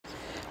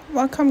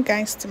Welcome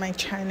guys to my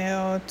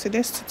channel.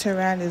 Today's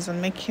tutorial is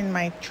on making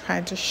my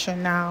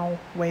traditional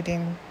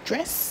wedding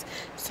dress,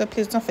 so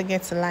please don't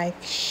forget to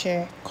like,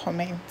 share,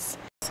 comment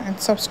and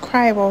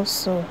subscribe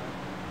also.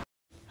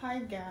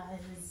 Hi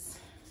guys,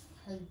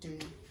 how you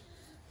doing?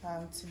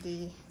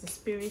 Today the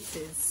spirit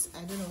is,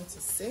 I don't know what to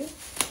say.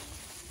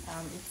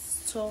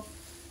 It's 12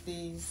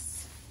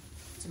 days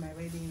to my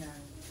wedding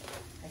and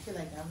I feel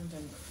like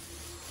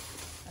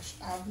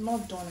I have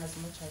not done as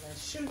much as I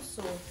should,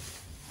 so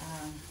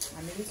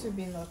I'm a little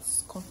bit not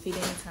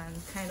confident and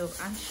kind of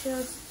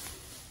anxious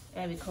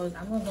because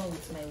I'm not done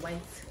with my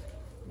white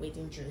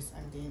wedding dress,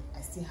 and then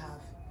I still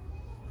have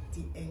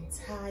the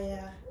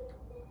entire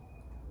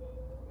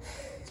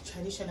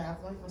tradition I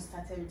have not even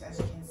started with. As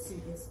you can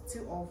see, it's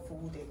still all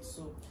folded.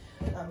 So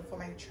for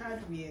my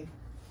trad wear,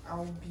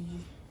 I'll be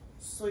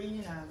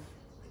sewing an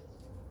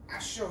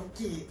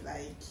ashoke,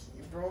 like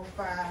a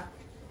proper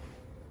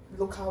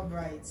local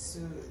bride.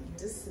 So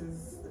this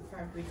is the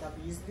fabric I'll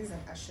be using. This is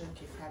an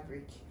ashoke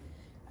fabric.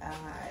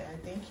 I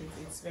think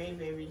it's very,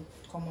 very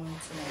common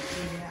to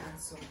Nigeria and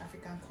some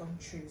African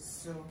countries.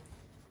 So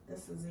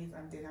this is it,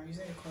 and then I'm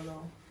using the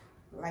color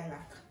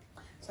lilac.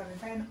 So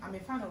I'm a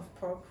fan of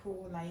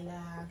purple,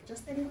 lilac,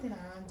 just anything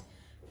around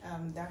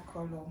that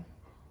color,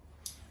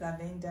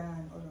 lavender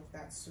and all of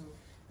that. So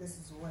this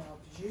is what I'll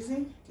be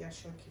using, the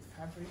ashoke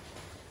fabric.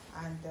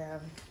 And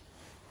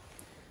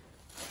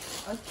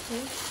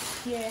okay,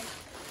 here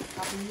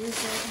I'll be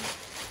using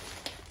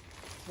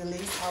the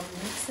lace. I'll be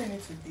mixing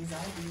it with this.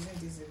 I'll be using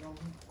this alone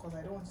because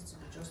I don't want it to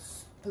be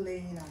just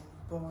plain and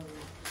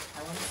boring.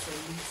 I want it to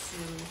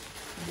little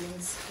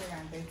blings here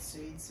and there to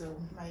it. So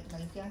my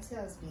fiance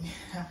has been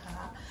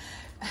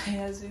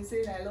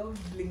saying I love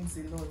blings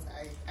a lot.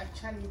 I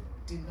actually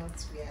did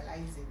not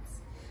realize it,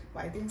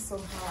 but I think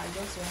somehow I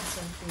just want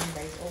something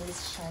that is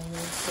always shining.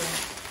 So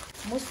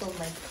most of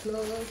my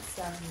clothes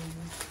I've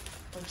been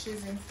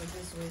purchasing for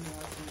this wedding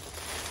has been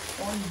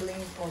one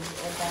bling or the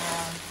other,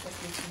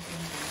 just little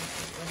bling or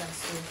the other.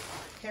 So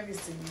here is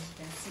the, you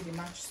can see they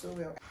match so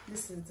well.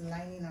 This is the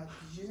lining I'll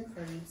be using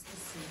for it.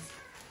 This is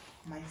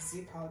my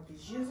zip I'll be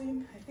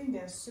using. I think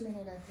there are so many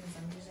other things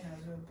I'm using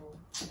as well,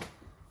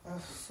 but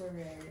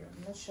sorry,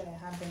 I'm not sure I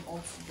have them all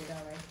together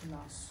right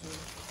now. So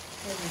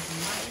here is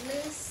my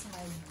lace,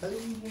 my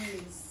bling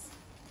lace,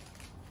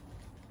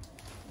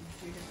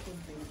 beautiful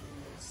bling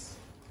lace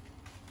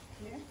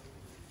here.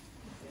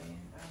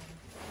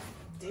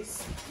 This,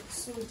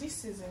 so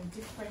this is a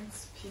different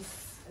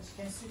piece. As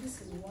you can see,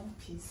 this is one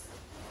piece,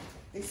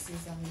 this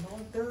is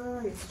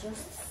another. It's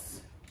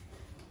just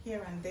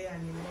here and there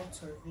and a lot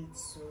of it.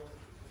 So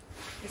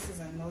this is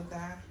another.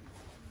 I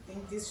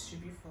think this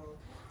should be for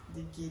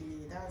the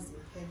gilly. That's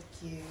the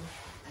headgear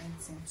and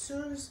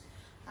tools,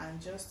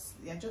 and just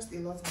a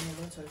lot and a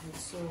lot of it.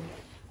 So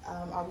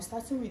I'll be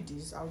starting with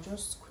this. I'll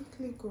just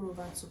quickly go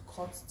over to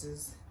cut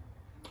this.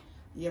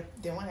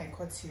 Yep, then when I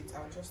cut it,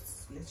 I'll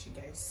just let you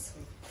guys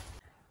see.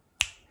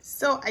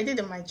 So I did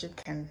the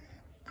magic and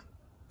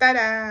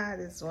ta-da,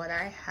 this is what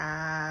I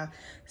have.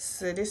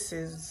 So this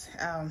is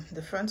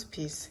the front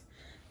piece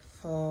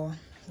for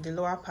the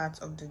lower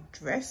part of the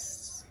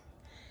dress.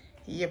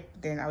 Yep,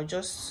 then I'll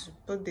just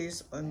put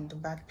this on the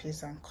back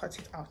piece and cut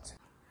it out.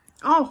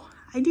 Oh,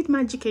 I did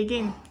magic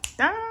again.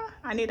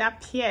 And it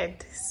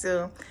appeared.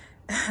 So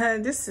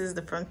this is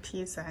the front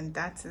piece and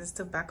that is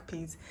the back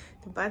piece.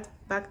 The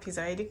back piece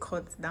I already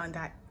cut down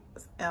that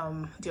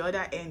the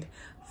other end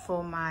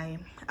for my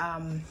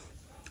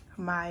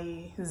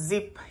my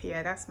zip.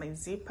 Yeah, that's my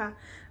zipper.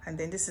 And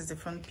then this is the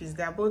front piece.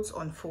 They are both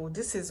on fold.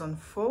 This is on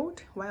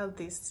fold while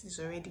this is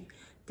already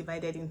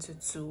divided into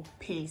two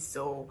pieces.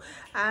 So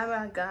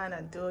I'm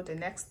gonna do the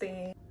next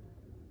thing.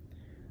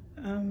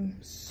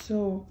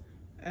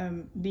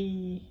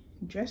 The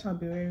dress I'll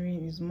be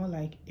wearing is more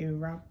like a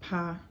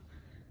wrapper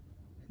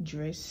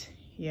dress.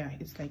 Yeah,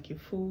 it's like a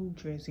full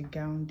dress, a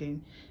gown.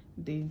 Then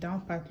the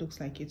down part looks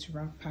like it's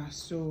wrapper.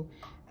 So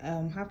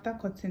after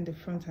cutting the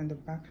front and the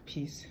back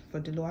piece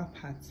for the lower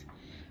part,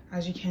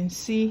 as you can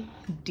see,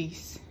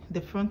 this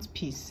the front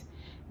piece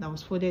that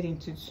was folded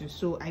into two.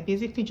 So I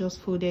basically just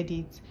folded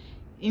it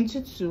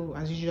into two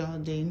as usual.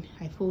 Then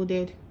I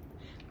folded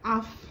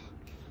half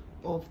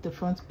of the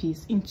front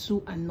piece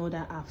into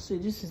another half. So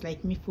this is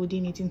like me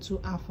folding it into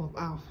half of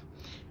half.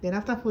 Then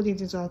after folding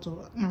it into half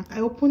of,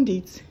 I opened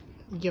it,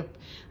 yep,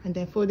 and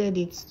then folded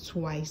it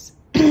twice.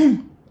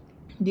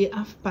 The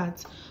half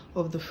part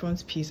of the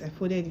front piece I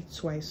folded it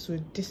twice. So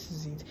this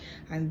is it,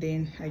 and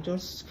then I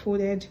just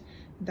folded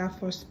that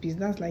first piece.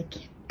 That's like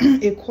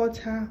a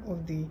quarter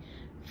of the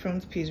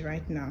front piece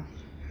right now,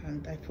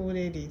 and I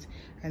folded it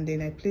and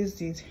then I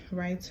placed it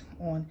right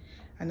on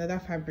another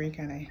fabric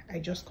and I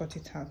just cut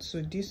it out.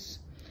 So this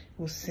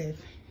will serve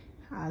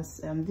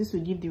as this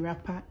will give the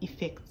wrapper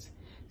effect.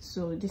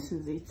 So this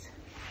is it,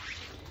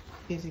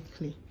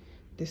 basically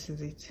this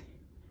is it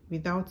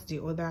without the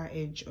other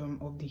edge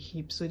of the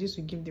hip. So this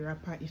will give the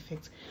wrapper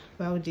effect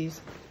while this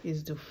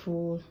is the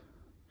full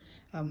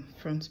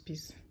front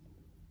piece.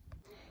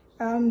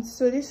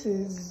 So this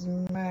is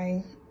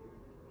my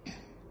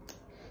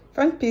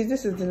front piece,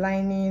 this is the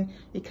lining.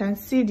 You can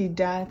see the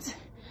dart.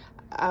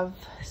 I've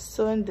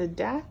sewn the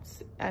dart,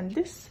 and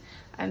this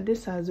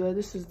as well.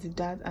 This is the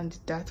dart and the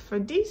dart. For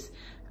this,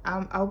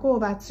 I'll go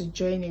over to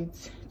join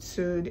it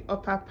to the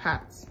upper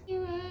part.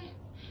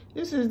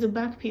 This is the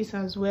back piece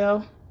as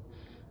well.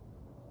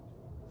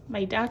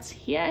 My darts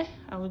here,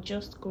 I will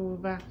just go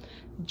over,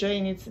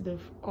 join it to the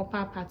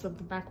upper part of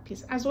the back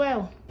piece as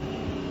well.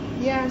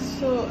 Yeah,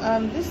 so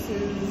this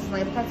is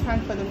my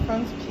pattern for the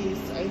front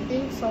piece. I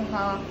think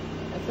somehow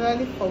I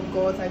totally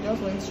forgot. I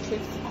just went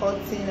straight to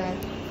cutting,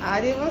 and I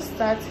had even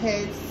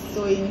started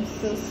sewing.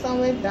 So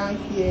somewhere down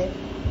here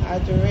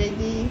I'd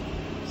already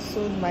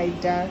sewed my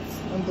darts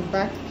on the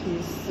back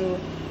piece. So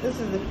this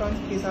is the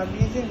front piece. I'll be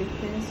using the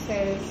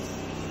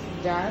princess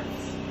darts.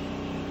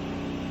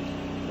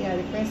 Yeah,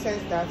 the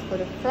princess darts for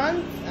the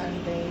front,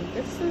 and then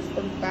this is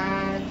the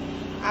back.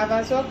 I've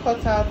as well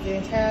cut out the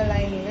entire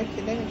lining.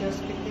 Okay, let me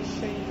just quickly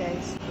show you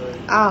guys.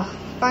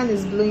 Fan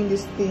is blowing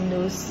this thing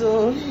though.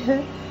 So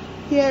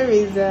here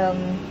is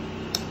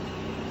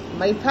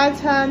my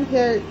pattern.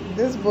 Here,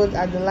 this both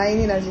are the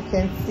lining, as you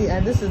can see,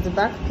 and this is the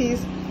back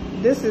piece.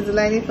 This is the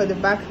lining for the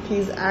back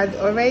piece. I'd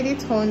already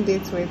toned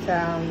it with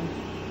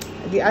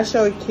the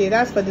ashoke.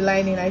 That's for the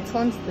lining. I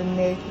toned the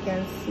neck. You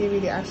can see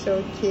with the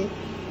ashoke.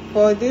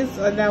 For this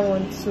other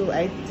one too,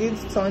 I did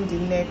turn the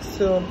neck,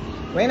 so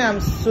when I'm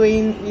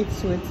sewing it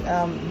with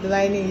the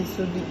lining, it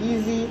will be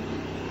easy.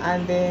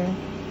 And then,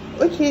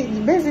 okay,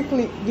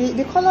 basically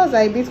the colors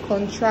are a bit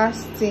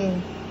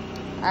contrasting.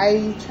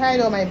 I tried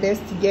all my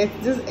best to get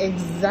this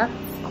exact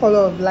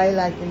color of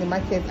lilac in the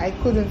market. I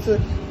couldn't, so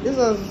this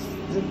was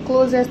the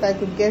closest I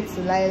could get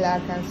to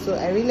lilac, and so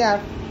I really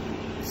have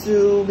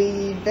to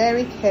be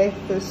very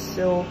careful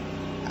so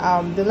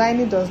the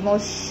lining does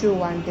not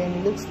show and then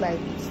it looks like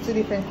it's two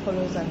different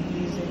colors I'm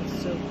using.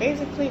 So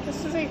basically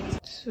this is it.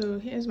 So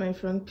here's my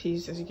front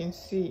piece. As you can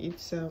see,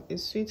 it's a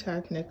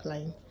sweetheart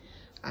neckline,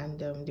 and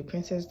the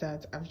princess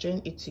that I've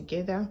joined it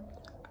together,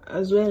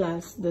 as well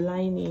as the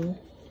lining.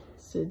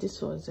 So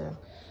this was the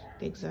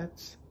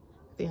exact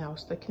thing I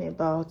was talking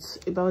about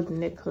the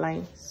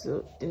neckline.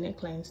 So the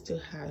neckline still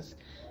has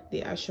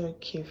the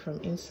ashoke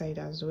from inside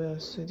as well.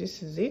 So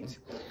this is it,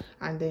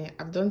 and then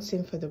I've done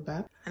same for the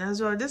back, and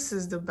as well this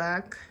is the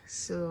back.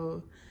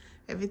 So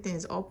everything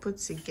is all put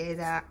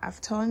together. I've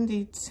turned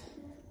it,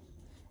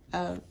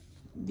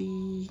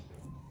 the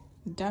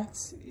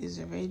dart is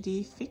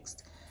already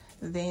fixed,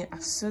 then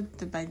I've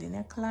sewed by the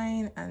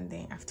neckline, and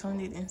then I've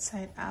turned it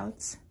inside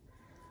out.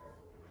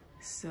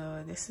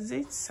 So this is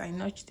it. I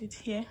notched it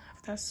here.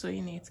 After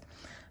sewing it,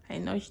 I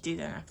notched it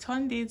and I've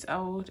turned it. I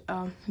would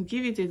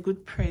give it a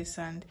good press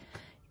and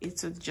it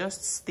would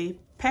just stay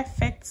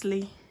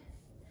perfectly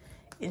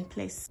in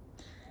place.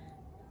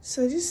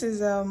 So this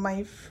is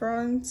my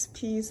front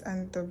piece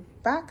and the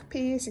back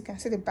piece. You can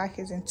see the back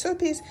is in two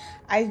pieces.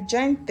 I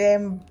joined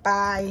them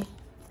by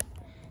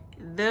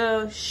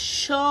the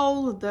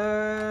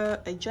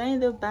shoulder. I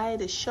joined it by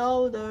the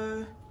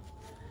shoulder,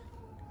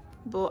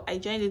 but I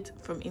joined it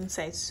from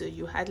inside, so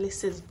you hardly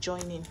see the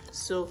joining.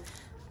 So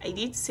I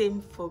did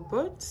same for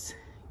both,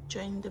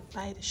 joined it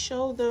by the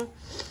shoulder,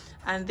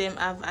 and then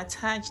I've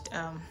attached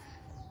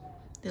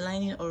the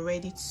lining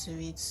already to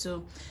it.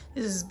 So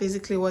this is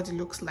basically what it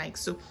looks like.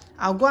 So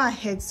I'll go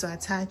ahead to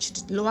attach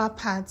the lower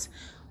part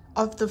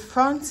of the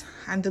front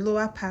and the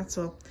lower part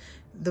of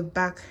the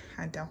back,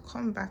 and I'll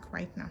come back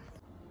right now.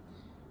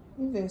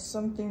 If there's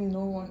something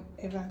no one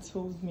ever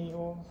told me,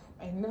 or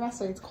I never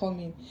saw it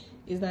coming,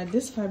 is that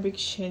this fabric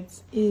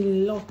sheds a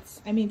lot.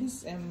 I mean,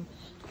 this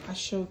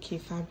ashoke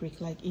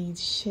fabric, like, it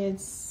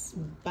sheds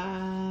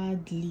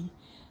badly.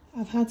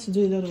 I've had to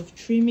do a lot of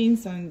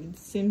trimmings, and it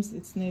seems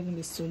it's not even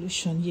the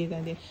solution yet,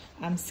 and then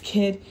I'm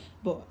scared,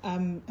 but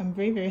I'm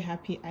very, very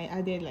happy. I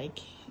added like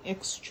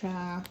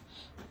extra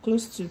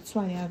close to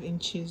 2.5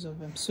 inches of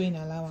sewing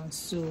allowance,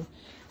 so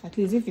at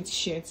least if it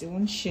sheds, it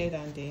won't shed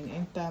and then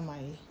enter my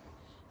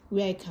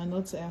where I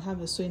cannot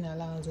have a sewing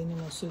allowance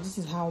anymore. So this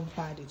is how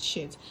bad it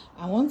sheds.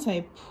 And once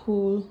I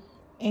pull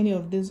any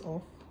of this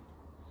off,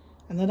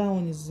 another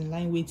one is in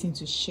line waiting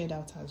to shed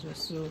out as well.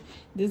 So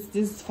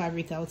this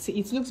fabric, I would say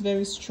it looks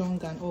very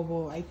strong and all,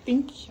 but I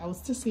think I would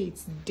still say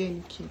it's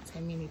delicate. I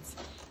mean, it's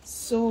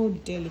so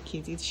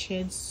delicate. It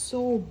sheds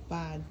so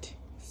bad,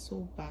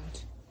 so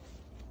bad.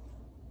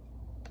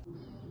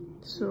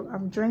 So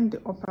I've joined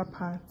the upper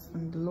parts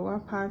and the lower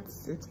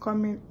parts. It's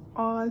coming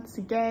all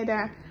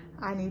together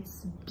and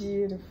it's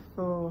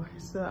beautiful.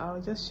 So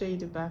I'll just show you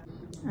the back,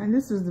 and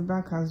this is the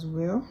back as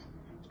well.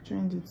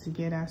 Joined it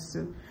together.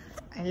 So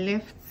I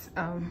left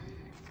a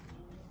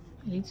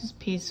little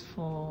space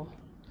for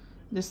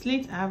the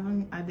slit. I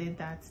haven't added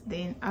that.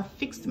 Then I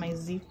fixed my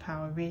zipper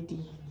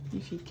already.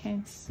 If you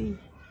can't see,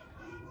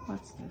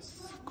 what's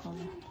this color?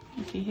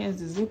 Okay, here's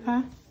the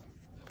zipper.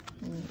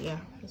 And yeah,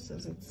 this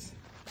is it.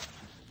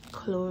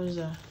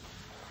 Closer.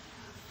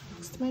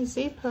 Fixed my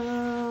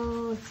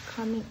zipper. It's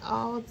coming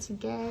all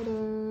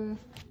together.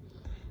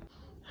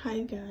 Hi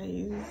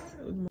guys,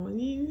 good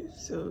morning.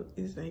 So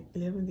it's like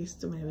 11 days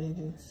to my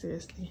wedding.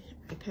 Seriously,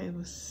 I can't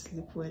even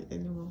sleep well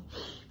anymore.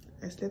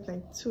 I slept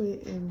like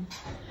 2 a.m.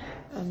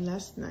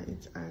 Last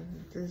night,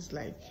 and it's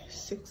like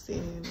 6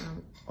 a.m.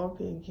 I'm up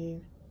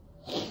again.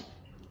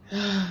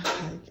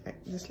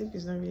 The sleep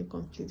is not really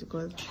complete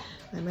because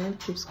my mind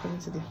keeps coming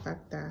to the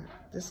fact that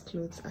these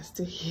clothes are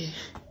still here.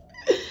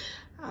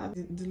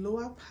 The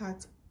lower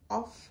part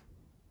of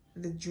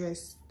the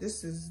dress,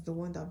 this is the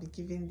one that will be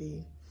giving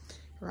the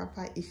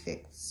wrapper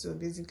effect. So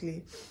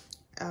basically,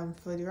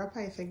 for the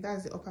wrapper effect,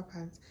 that's the upper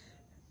part.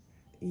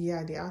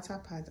 Yeah, the outer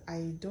part,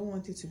 I don't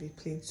want it to be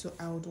plain, so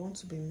I would want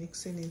to be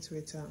mixing it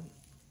with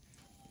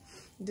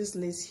this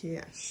lace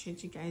here I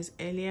showed you guys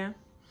earlier.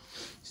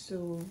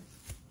 So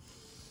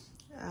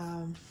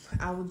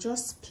I will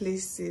just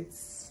place it,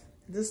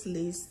 this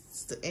lace,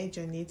 the edge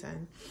on it,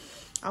 and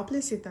I'll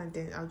place it and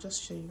then I'll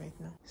just show you right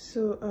now.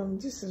 So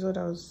this is what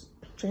I was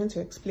trying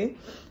to explain.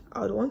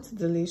 I would want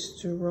the lace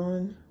to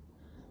run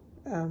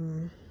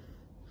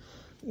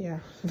yeah,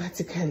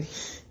 vertically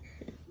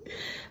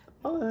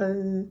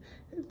on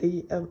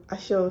the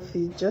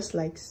ashelfie, just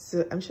like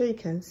so. I'm sure you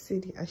can see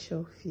the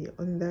ashelfie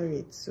under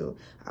it, so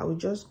I will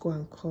just go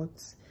and cut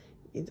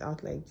it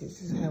out like this.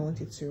 This is how I want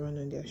it to run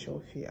on the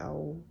ashelfie.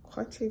 I'll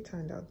cut it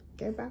and I'll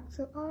get back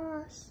to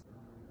us.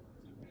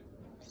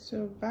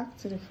 So back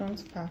to the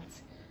front part.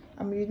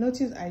 You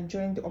notice I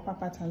joined the upper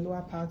part and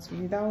lower part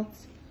without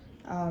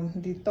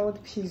the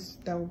third piece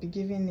that will be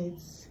giving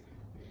it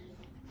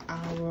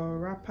our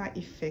wrapper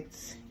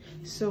effects.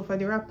 So for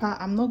the wrapper,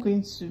 I'm not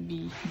going to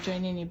be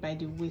joining it by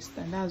the waist,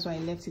 and that's why I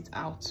left it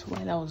out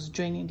while I was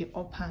joining the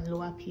upper and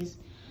lower piece.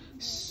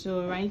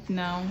 So right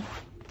now,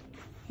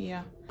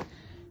 yeah,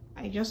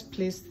 I just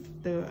placed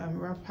the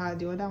wrapper,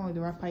 the other one with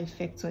the wrapper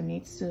effect on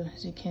it. So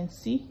as you can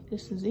see,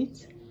 this is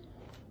it.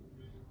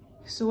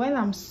 So while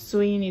I'm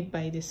sewing it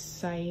by this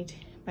side,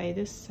 I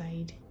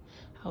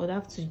would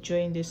have to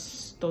join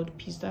this third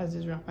piece, that's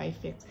this wrapper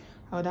effect.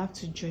 I would have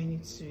to join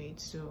it to it.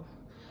 So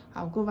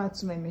I'll go back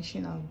to my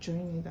machine, I'll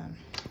join it and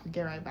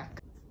get right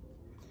back.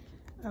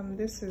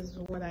 This is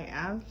what I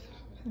have.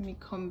 Let me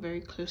come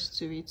very close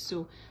to it.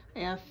 So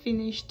I have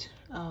finished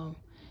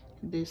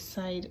the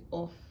side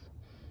of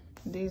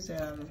this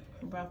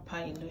wrapper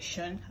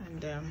illusion,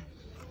 and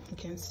you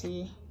can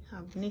see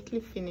I've neatly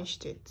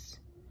finished it.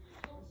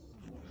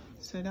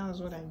 So that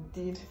was what I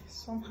did.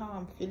 Somehow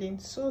I'm feeling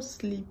so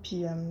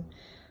sleepy. I'm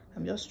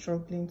just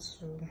struggling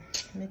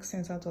to make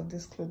sense out of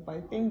this clothes, but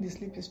I think the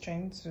sleep is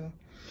trying to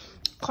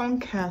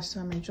conquer, so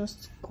I may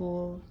just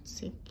go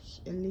take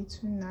a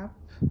little nap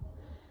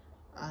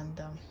and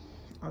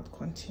I'll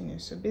continue.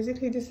 So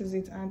basically this is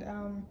it, and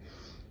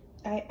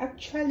I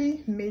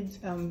actually made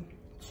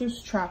 2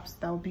 straps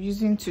that I'll be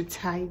using to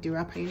tie the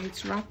wrapper. You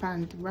need wrapper,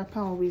 and the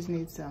wrapper always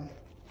needs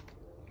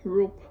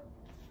rope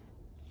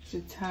to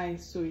tie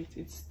so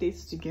it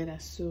stays together.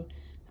 So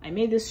I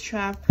made this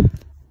strap,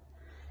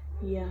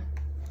 yeah,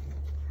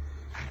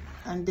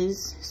 and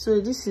this, so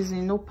this is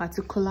in no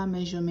particular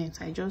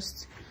measurement. I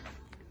just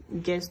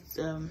guessed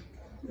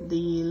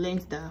the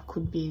length that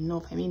could be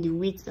enough, I mean the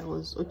width that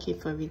was okay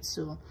for it,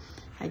 so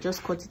I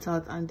just cut it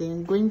out. And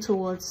then going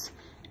towards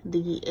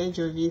the edge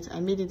of it, I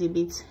made it a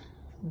bit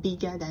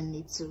bigger than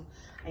it, so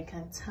I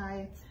can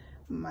tie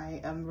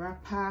my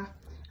wrapper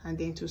and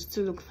then to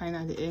still look fine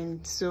at the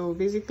end. So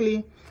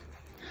basically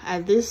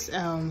at this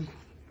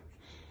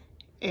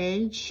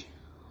edge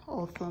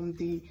of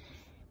the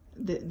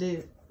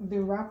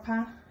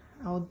wrapper,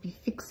 I would be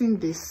fixing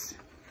this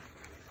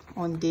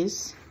on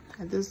this.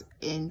 At this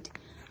end,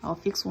 I'll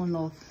fix one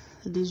of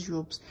these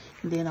ropes,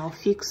 then I'll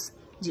fix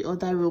the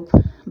other rope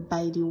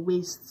by the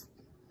waist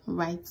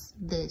right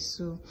there.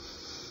 So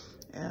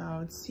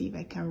I'll see if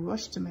I can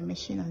rush to my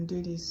machine and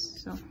do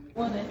this. So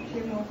what I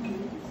came up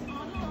with,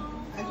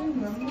 I don't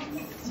know, I'm not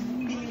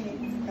feeling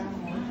it that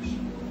much.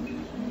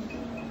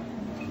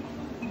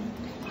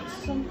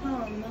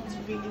 Somehow I'm not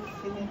really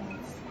feeling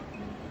it.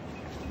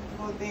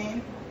 But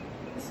then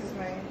this is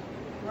my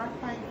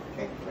wrapper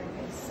effect, like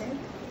I said,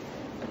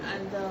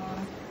 and I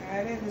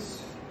added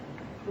this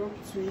rope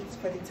to it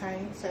for the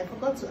tying, so I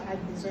forgot to add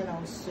this when I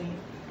was sewing.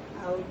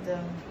 I would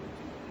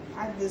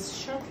add this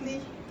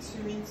shortly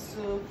to it.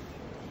 So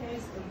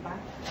here's the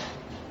back,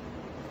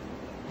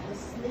 the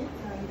slit,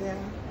 and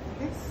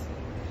this,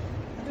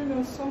 I don't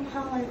know,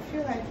 somehow I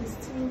feel like it's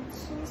still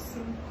so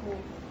simple.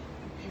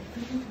 I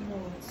really don't know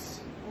what.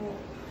 Oh,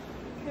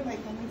 I feel like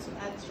I need to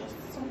add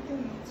just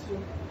something to.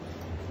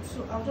 So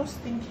I'll just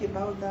think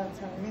about that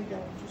and maybe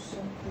I'll do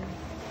something.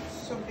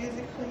 So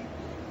basically,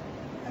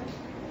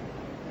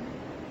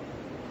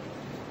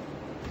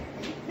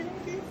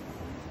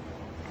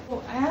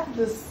 oh, I have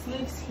the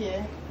sleeves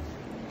here.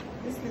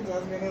 This sleeve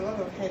has been a lot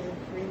of headache,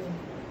 really.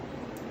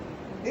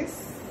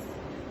 This,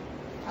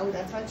 I would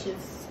attach it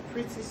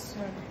pretty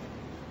soon.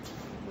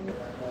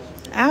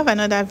 I have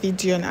another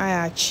video on how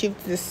I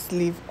achieved this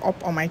sleeve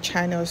up on my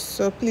channel,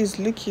 so please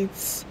look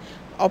it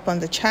up on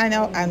the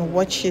channel and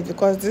watch it,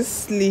 because this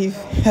sleeve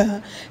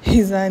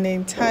is an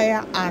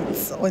entire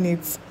art on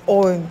its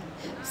own.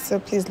 So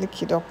please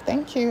look it up.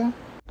 Thank you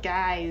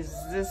guys.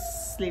 This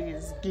sleeve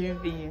is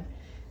giving,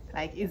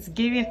 like, it's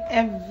giving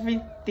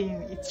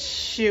everything it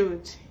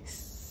should.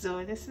 It's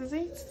So this is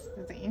it. This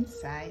is the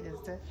inside. This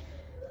is the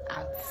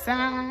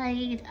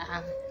outside.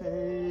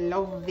 I'm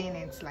loving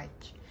it.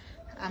 Like,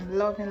 I'm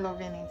loving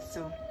it.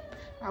 So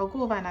I'll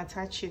go over and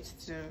attach it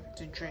to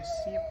the dress.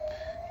 Yep.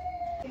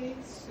 Okay,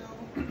 so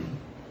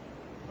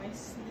my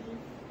sleeve.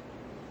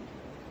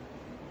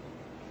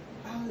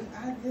 I'll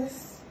add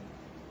this.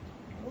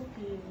 I hope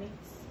it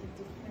makes a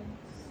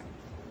difference.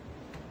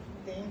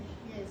 Then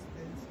here's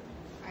this.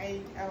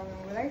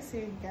 When I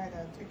say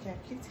gathered, okay, I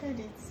pleated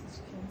it, as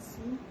you can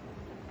see,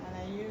 and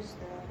I used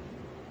the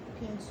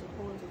pin to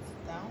hold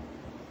it down.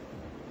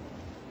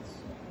 So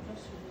I'm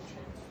just really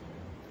trying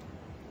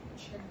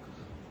to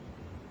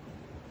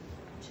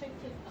check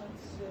it out.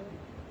 So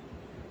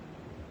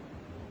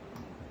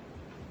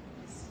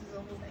this is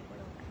almost like what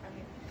I'm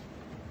having.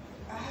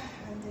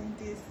 And then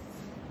this.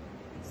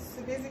 So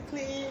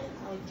basically,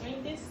 I'll join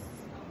this.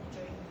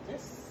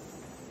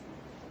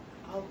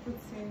 I'll put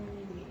in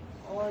the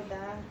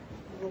other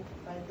rope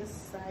by this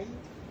side,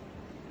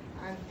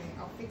 and then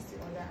I'll fix the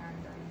other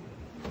hand.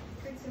 I'm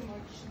pretty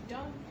much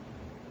done.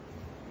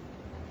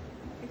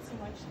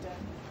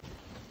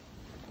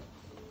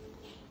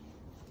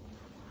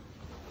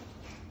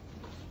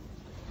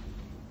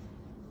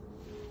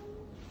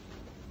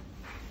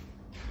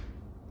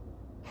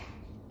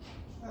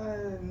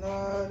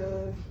 Not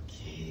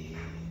okay.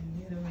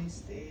 Made a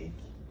mistake.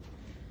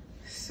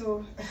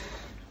 So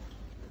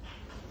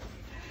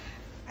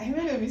I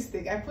made a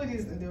mistake. I put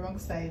this on the wrong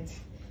side.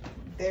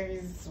 There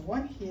is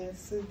one here,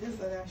 so this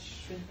other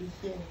should be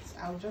here. So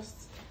I'll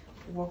just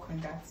work on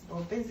that.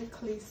 But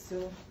basically,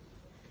 so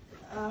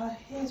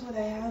here's what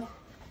I have.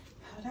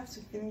 I would have to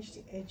finish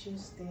the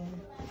edges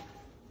then.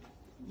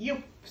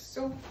 Yep.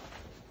 So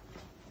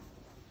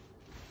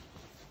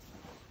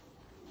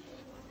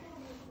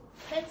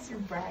here's your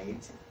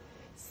bride.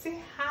 Say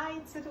hi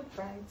to the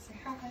bride. Say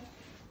hi.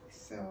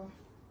 So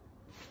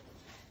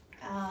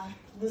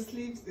the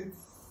sleeves,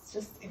 it's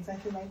just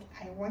exactly like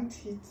I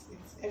want it.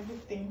 It's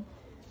everything.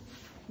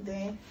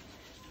 Then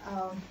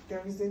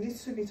there is a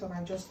little bit of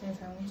adjustment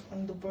I want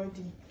on the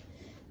body.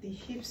 The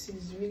hips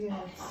is really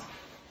not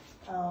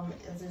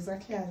as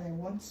exactly as I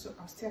want, so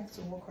I'll still have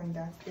to work on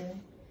that.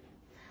 Then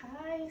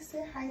hi,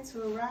 say hi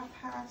to a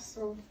wrapper.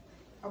 So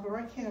I'll be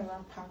rocking a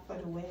wrapper for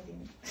the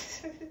wedding.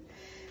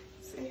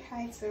 Say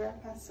hi to a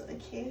wrapper. So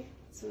okay,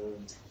 so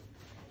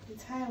the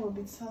tie will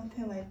be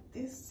something like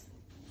this,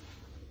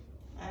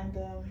 and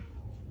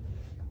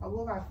I'll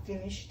go over and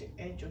finish the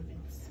edge of it.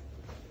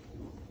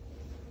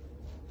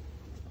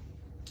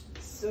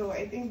 So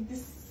I think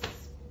this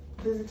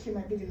basically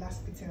might be the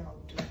last fitting I'll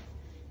do.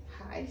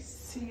 Hi,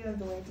 see you on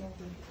the wedding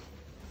day.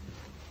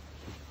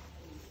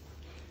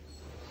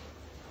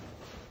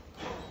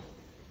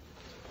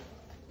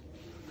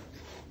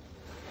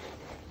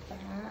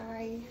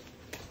 Bye.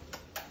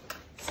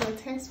 So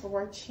thanks for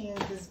watching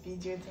this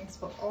video. Thanks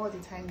for all the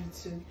time you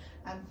took,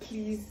 and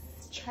please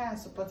try and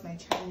support my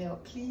channel.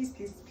 Please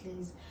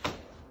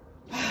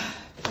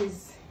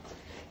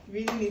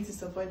really need to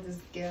support this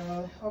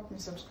girl. Help me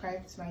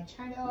subscribe to my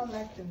channel,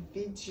 like the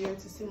video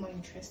to see more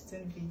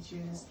interesting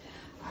videos,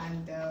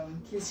 and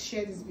please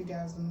share this video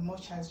as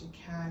much as you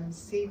can.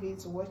 Save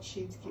it, watch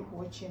it, keep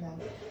watching,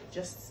 and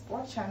just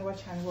watch and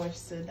watch and watch.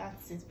 So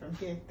that's it from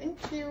here.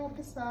 Thank you.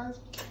 Peace out.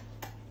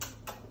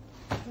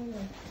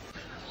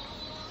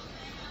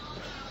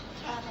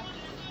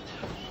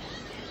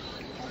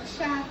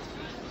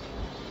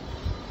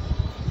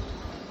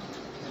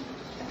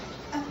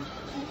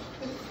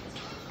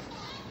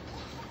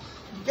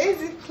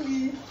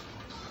 Basically,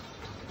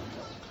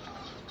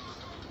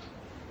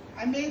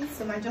 I made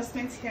some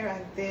adjustments here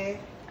and there.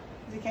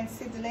 As you can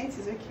see, the length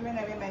is okay when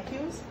I wear my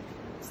heels.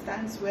 It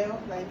stands well.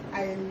 Like,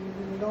 I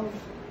love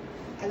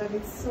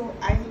it. So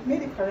I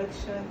made a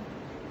correction.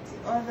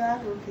 The other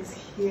rope is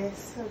here.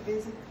 So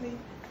basically,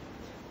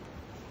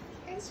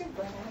 here's your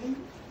bride,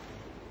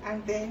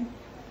 and then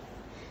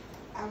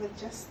I will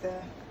just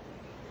tie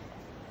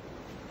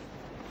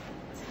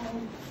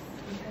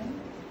behind.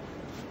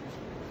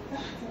 I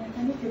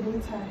can make a bow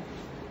tie.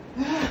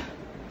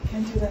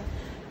 Can't do that.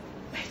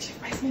 My chief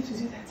advised me to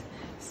do that.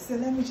 So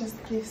let me just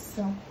give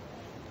some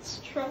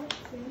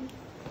stroking.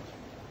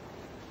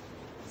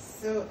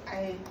 So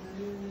I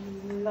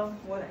love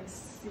what I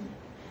see.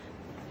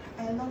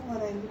 I love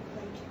what I look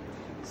like.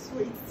 So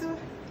it's still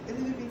a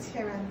little bit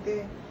here and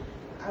there.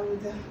 I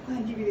would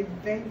want to give it a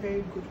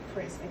very good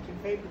press, like a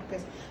very good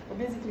press. But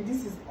basically,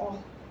 this is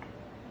all.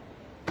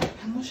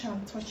 I'm not sure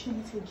I'm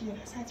touching it again,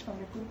 aside from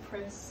a good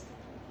press.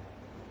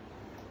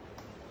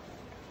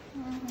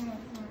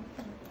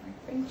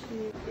 Thank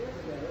you.